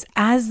sideways,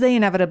 as they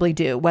inevitably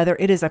do, whether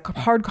it is a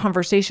hard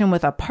conversation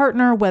with a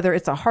partner, whether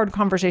it's a hard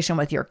conversation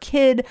with your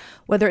kid,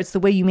 whether it's the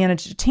way you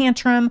manage a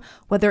tantrum,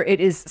 whether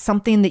it is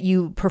something that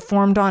you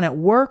performed on at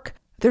work,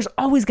 there's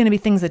always going to be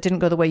things that didn't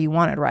go the way you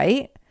wanted,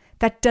 right?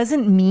 That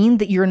doesn't mean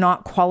that you're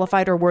not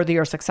qualified or worthy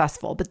or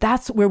successful, but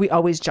that's where we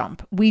always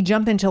jump. We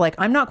jump into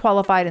I'm not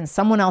qualified and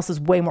someone else is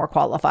way more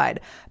qualified.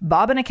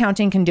 Bob in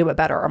accounting can do it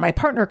better, or my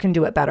partner can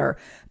do it better,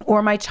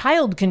 or my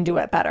child can do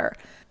it better.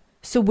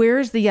 So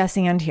where's the yes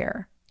and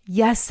here?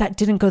 Yes, that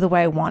didn't go the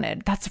way I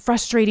wanted. That's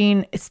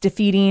frustrating. It's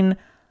defeating.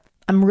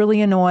 I'm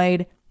really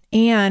annoyed.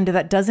 And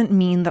that doesn't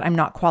mean that I'm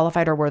not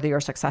qualified or worthy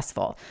or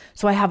successful.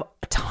 So I have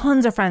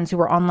tons of friends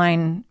who are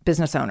online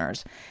business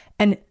owners,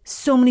 and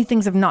so many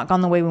things have not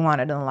gone the way we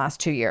wanted in the last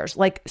 2 years.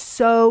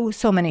 So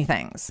many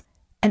things.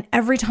 And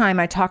every time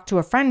I talk to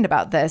a friend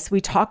about this,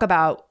 we talk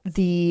about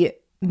the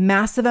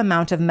massive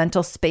amount of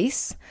mental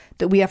space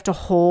that we have to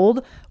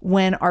hold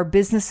when our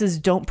businesses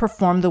don't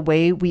perform the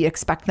way we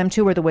expect them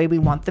to or the way we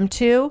want them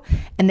to,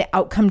 and the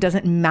outcome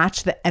doesn't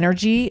match the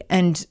energy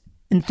and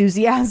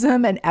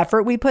enthusiasm and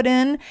effort we put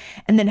in.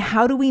 And then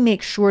how do we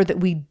make sure that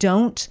we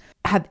don't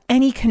have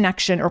any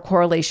connection or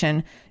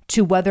correlation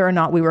to whether or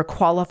not we were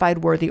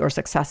qualified, worthy, or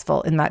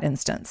successful in that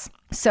instance?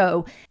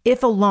 So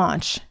if a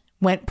launch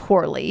went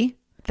poorly,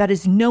 that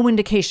is no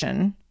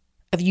indication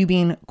of you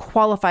being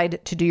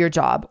qualified to do your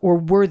job or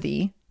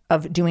worthy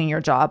of doing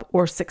your job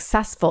or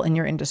successful in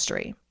your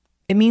industry.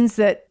 It means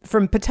that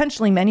from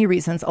potentially many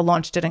reasons, a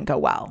launch didn't go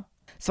well.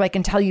 So I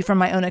can tell you from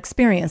my own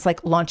experience,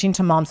 launching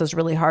to moms is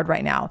really hard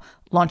right now.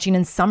 Launching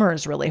in summer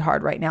is really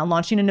hard right now.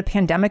 Launching in a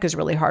pandemic is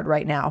really hard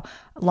right now.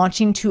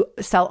 Launching to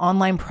sell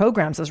online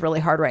programs is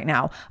really hard right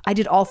now. I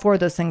did all 4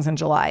 of those things in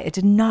July. It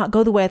did not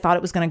go the way I thought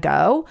it was going to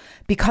go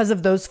because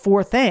of those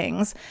 4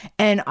 things.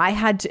 And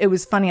it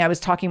was funny. I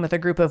was talking with a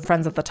group of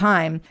friends at the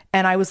time,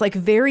 and I was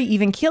very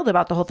even keeled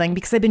about the whole thing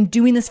because I've been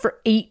doing this for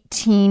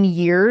 18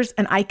 years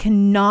and I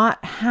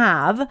cannot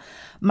have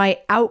my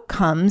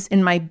outcomes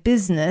in my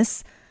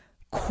business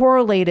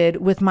correlated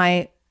with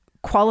my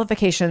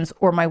qualifications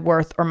or my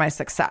worth or my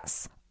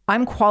success.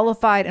 I'm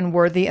qualified and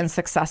worthy and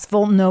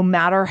successful no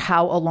matter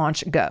how a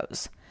launch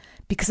goes,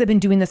 because I've been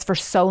doing this for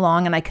so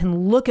long and I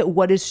can look at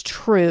what is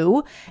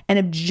true and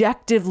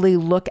objectively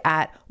look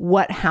at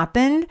what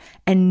happened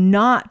and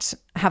not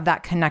have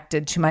that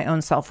connected to my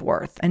own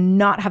self-worth and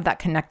not have that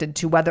connected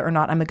to whether or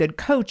not I'm a good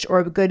coach or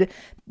a good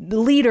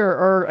leader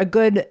or a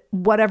good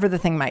whatever the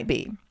thing might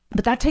be.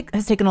 But that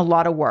has taken a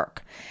lot of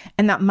work.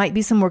 And that might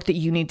be some work that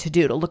you need to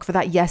do to look for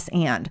that yes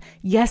and.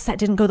 Yes, that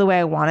didn't go the way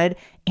I wanted.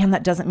 And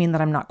that doesn't mean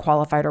that I'm not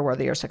qualified or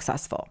worthy or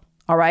successful.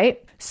 All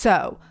right?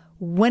 So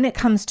when it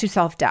comes to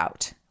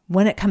self-doubt,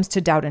 when it comes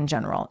to doubt in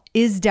general,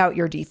 is doubt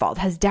your default?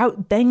 Has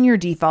doubt been your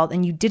default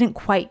and you didn't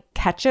quite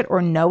catch it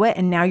or know it?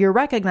 And now you're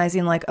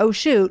recognizing oh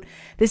shoot,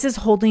 this is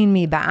holding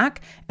me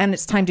back and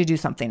it's time to do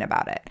something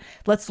about it.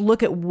 Let's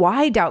look at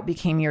why doubt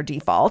became your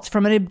default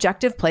from an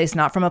objective place,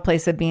 not from a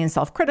place of being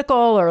self-critical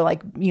or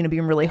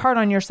being really hard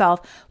on yourself.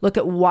 Look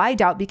at why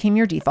doubt became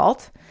your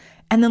default.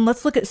 And then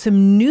let's look at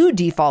some new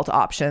default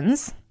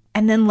options.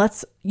 And then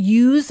let's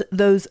use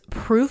those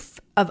proof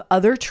of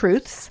other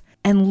truths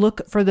and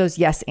look for those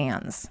yes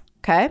ands,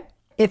 okay?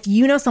 If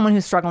you know someone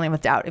who's struggling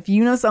with doubt, if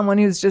you know someone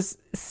who's just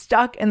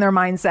stuck in their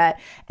mindset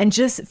and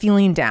just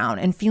feeling down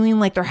and feeling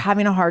like they're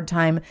having a hard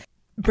time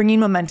bringing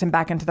momentum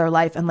back into their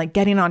life and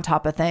getting on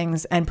top of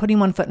things and putting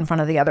one foot in front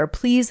of the other,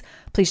 please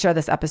share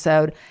this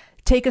episode.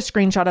 Take a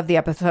screenshot of the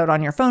episode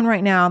on your phone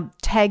right now.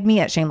 Tag me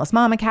at Shameless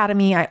Mom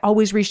Academy. I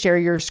always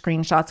reshare your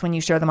screenshots when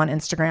you share them on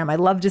Instagram. I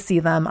love to see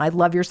them. I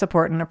love your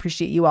support and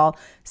appreciate you all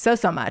so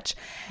much.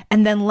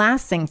 And then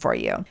last thing for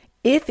you,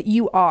 if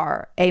you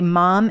are a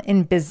mom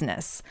in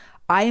business,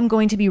 I am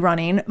going to be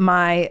running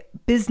my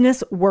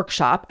business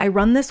workshop. I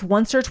run this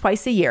once or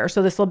twice a year.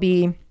 So this will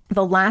be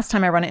the last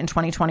time I run it in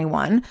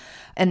 2021.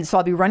 And so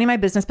I'll be running my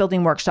business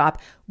building workshop,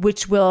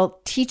 which will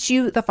teach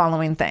you the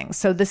following things.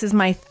 So this is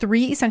my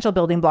 3 essential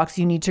building blocks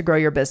you need to grow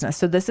your business.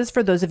 So this is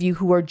for those of you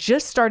who are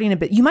just starting a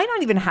bit. You might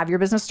not even have your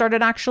business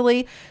started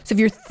actually. So if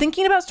you're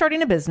thinking about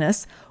starting a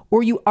business,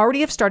 or you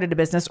already have started a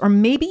business, or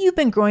maybe you've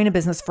been growing a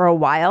business for a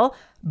while,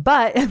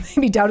 but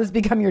maybe doubt has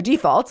become your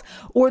default,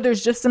 or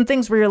there's just some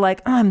things where you're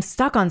I'm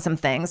stuck on some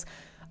things.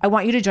 I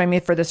want you to join me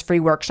for this free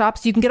workshop.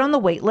 So you can get on the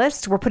wait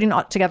list. We're putting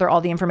together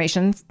all the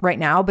information right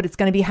now, but it's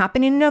going to be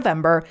happening in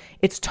November.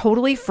 It's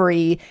totally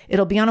free.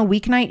 It'll be on a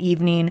weeknight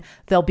evening.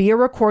 There'll be a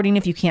recording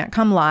if you can't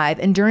come live.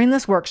 And during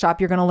this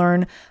workshop, you're going to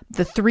learn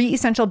the 3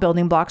 essential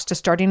building blocks to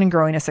starting and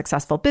growing a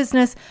successful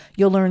business.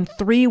 You'll learn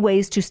 3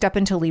 ways to step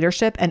into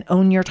leadership and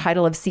own your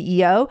title of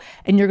CEO.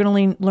 And you're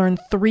going to learn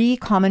 3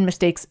 common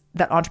mistakes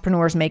that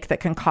entrepreneurs make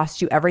that can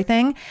cost you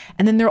everything.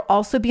 And then there'll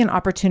also be an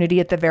opportunity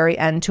at the very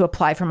end to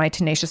apply for my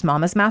Tenacious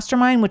Mamas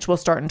Mastermind, which will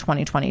start in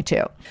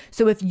 2022.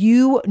 So if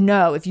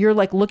you're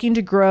like looking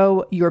to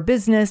grow your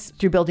business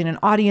through building an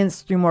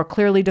audience, through more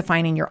clearly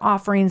defining your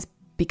offerings,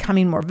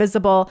 becoming more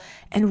visible,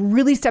 and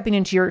really stepping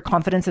into your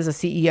confidence as a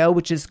CEO,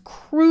 which is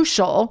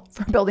crucial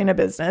for building a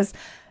business,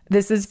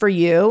 this is for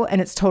you,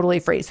 and it's totally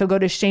free. So go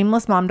to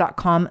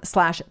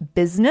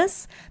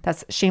shamelessmom.com/business.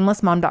 That's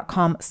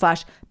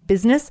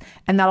shamelessmom.com/business.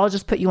 And that'll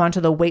just put you onto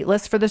the wait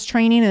list for this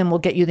training, and we'll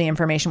get you the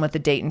information with the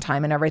date and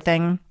time and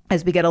everything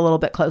as we get a little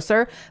bit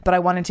closer. But I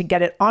wanted to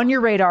get it on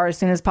your radar as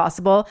soon as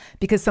possible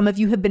because some of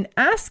you have been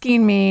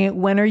asking me,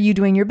 when are you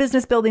doing your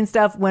business building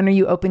stuff? When are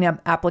you opening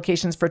up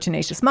applications for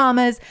Tenacious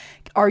Mamas?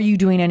 Are you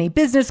doing any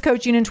business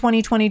coaching in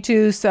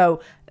 2022? So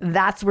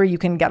that's where you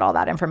can get all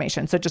that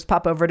information. So just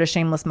pop over to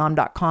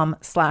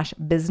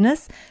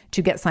shamelessmom.com/business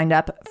to get signed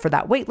up for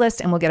that wait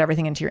list, and we'll get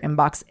everything into your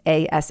inbox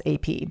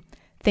ASAP.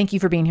 Thank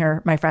you for being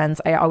here, my friends.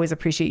 I always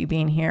appreciate you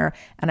being here,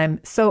 and I'm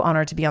so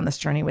honored to be on this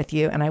journey with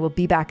you. And I will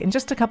be back in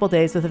just a couple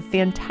days with a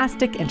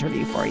fantastic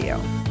interview for you.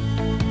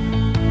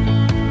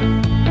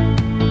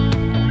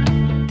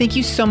 Thank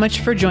you so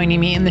much for joining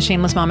me in the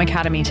Shameless Mom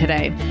Academy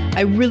today.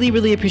 I really,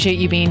 really appreciate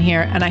you being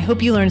here, and I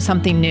hope you learned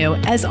something new.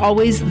 As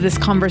always, this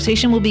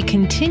conversation will be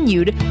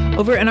continued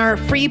over in our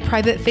free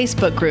private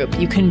Facebook group.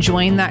 You can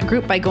join that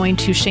group by going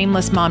to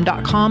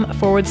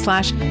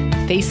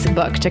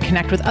shamelessmom.com/Facebook to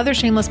connect with other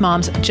shameless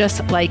moms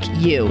just like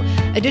you.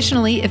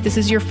 Additionally, if this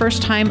is your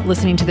first time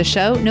listening to the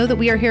show, know that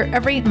we are here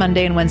every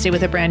Monday and Wednesday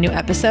with a brand new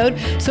episode.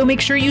 So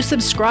make sure you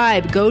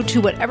subscribe. Go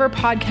to whatever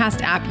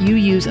podcast app you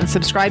use and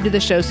subscribe to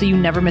the show so you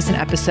never miss an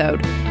episode.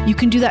 You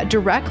can do that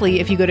directly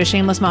if you go to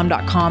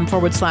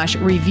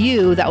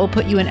shamelessmom.com/review. That will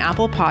put you in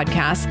Apple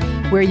Podcasts,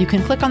 where you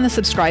can click on the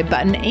subscribe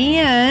button,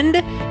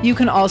 and you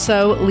can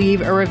also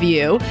leave a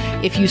review.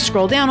 If you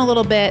scroll down a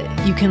little bit,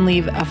 you can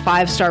leave a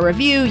 5-star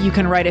review. You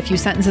can write a few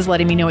sentences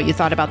letting me know what you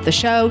thought about the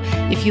show.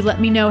 If you let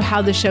me know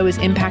how the show has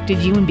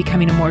impacted you in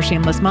becoming a more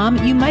shameless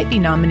mom, you might be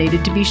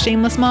nominated to be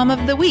Shameless Mom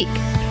of the Week.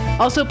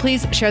 Also,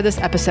 please share this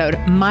episode.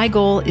 My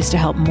goal is to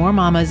help more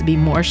mamas be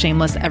more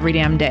shameless every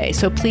damn day.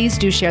 So please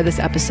do share this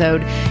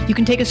episode. You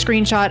can take a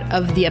screenshot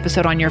of the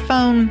episode on your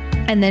phone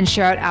and then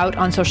share it out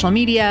on social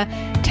media.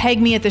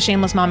 Tag me at the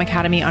Shameless Mom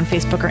Academy on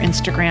Facebook or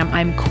Instagram.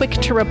 I'm quick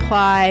to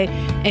reply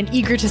and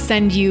eager to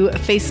send you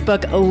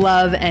Facebook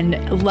love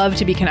and love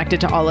to be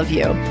connected to all of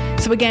you.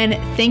 So again,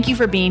 thank you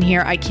for being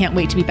here. I can't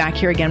wait to be back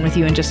here again with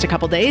you in just a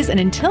couple days. And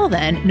until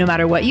then, no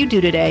matter what you do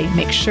today,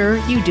 make sure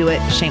you do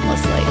it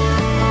shamelessly.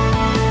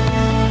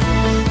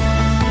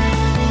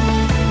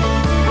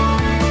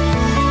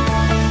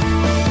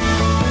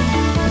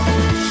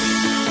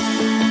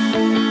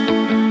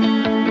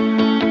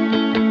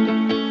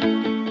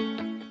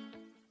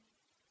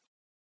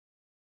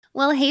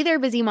 Well, hey there,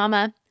 busy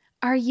mama.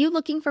 Are you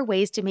looking for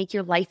ways to make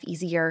your life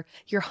easier,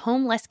 your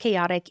home less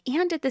chaotic,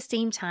 and at the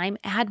same time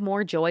add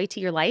more joy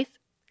to your life?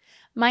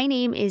 My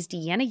name is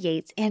Deanna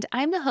Yates, and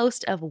I'm the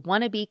host of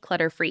Wanna Be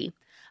Clutter-Free,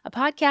 a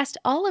podcast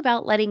all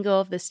about letting go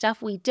of the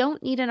stuff we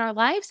don't need in our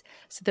lives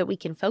so that we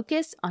can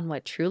focus on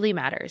what truly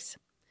matters.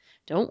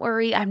 Don't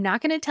worry, I'm not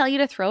going to tell you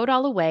to throw it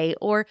all away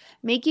or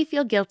make you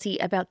feel guilty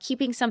about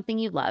keeping something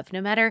you love,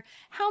 no matter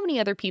how many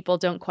other people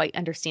don't quite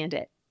understand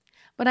it.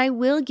 But I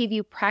will give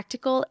you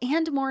practical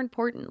and, more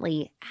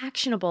importantly,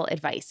 actionable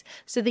advice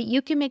so that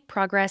you can make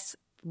progress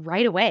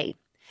right away.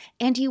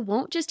 And you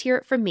won't just hear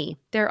it from me.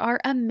 There are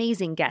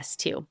amazing guests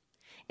too.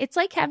 It's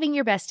like having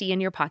your bestie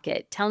in your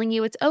pocket telling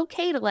you it's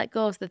okay to let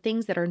go of the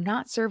things that are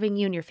not serving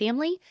you and your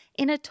family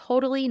in a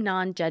totally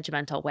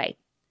non-judgmental way.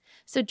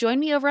 So join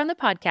me over on the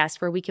podcast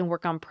where we can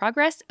work on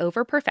progress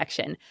over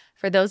perfection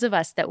for those of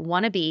us that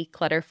want to be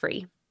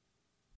clutter-free.